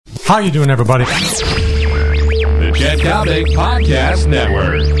How you doing, everybody? The Chet Coppock Podcast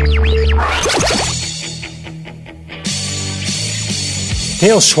Network.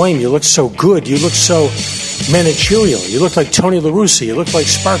 Dale Swaim, you look so good. You look so managerial. You look like Tony La Russa. You look like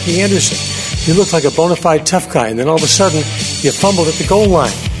Sparky Anderson. You look like a bona fide tough guy. And then all of a sudden, you fumbled at the goal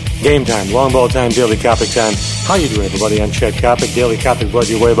line. Game time, long ball time, Daily Coppock time. How you doing, everybody? I'm Chet Coppock. Daily Coppock brought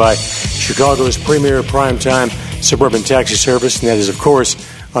your way by Chicago's premier primetime suburban taxi service, and that is, of course,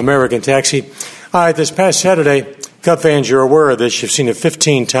 American Taxi. All right, this past Saturday, Cub fans, you're aware of this. You've seen it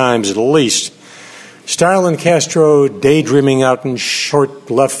 15 times at least. Starlin Castro daydreaming out in short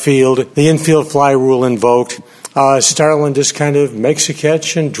left field. The infield fly rule invoked. Starlin just kind of makes a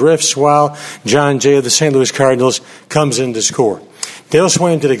catch and drifts while John Jay of the St. Louis Cardinals comes in to score. Dale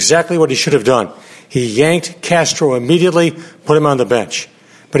Swaim did exactly what he should have done. He yanked Castro immediately, put him on the bench.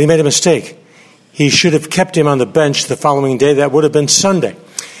 But he made a mistake. He should have kept him on the bench the following day. That would have been Sunday.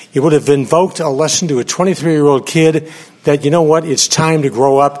 He would have invoked a lesson to a 23-year-old kid that, you know what, it's time to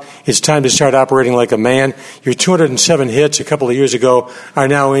grow up. It's time to start operating like a man. Your 207 hits a couple of years ago are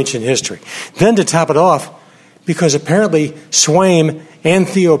now ancient history. Then to top it off, because apparently Swaim and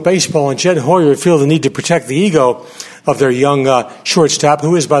Theo Baseball and Jed Hoyer feel the need to protect the ego of their young shortstop,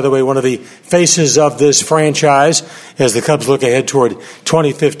 who is, by the way, one of the faces of this franchise as the Cubs look ahead toward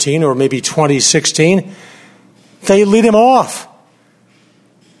 2015 or maybe 2016. They lead him off.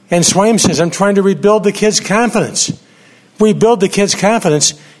 And Swaim says, I'm trying to rebuild the kid's confidence. Rebuild the kid's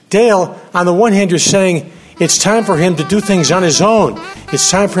confidence. Dale, on the one hand, you're saying it's time for him to do things on his own.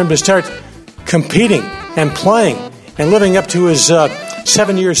 It's time for him to start competing and playing and living up to his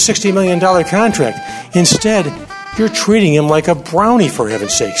 7-year, $60 million contract. Instead, you're treating him like a brownie, for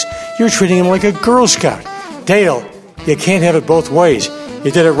heaven's sakes. You're treating him like a Girl Scout. Dale, you can't have it both ways.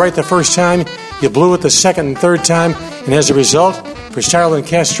 You did it right the first time. You blew it the second and third time. And as a result, for Starlin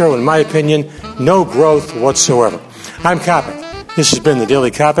Castro, in my opinion, no growth whatsoever. I'm Coppock. This has been the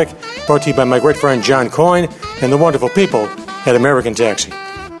Daily Coppock, brought to you by my great friend John Coyne and the wonderful people at American Taxi.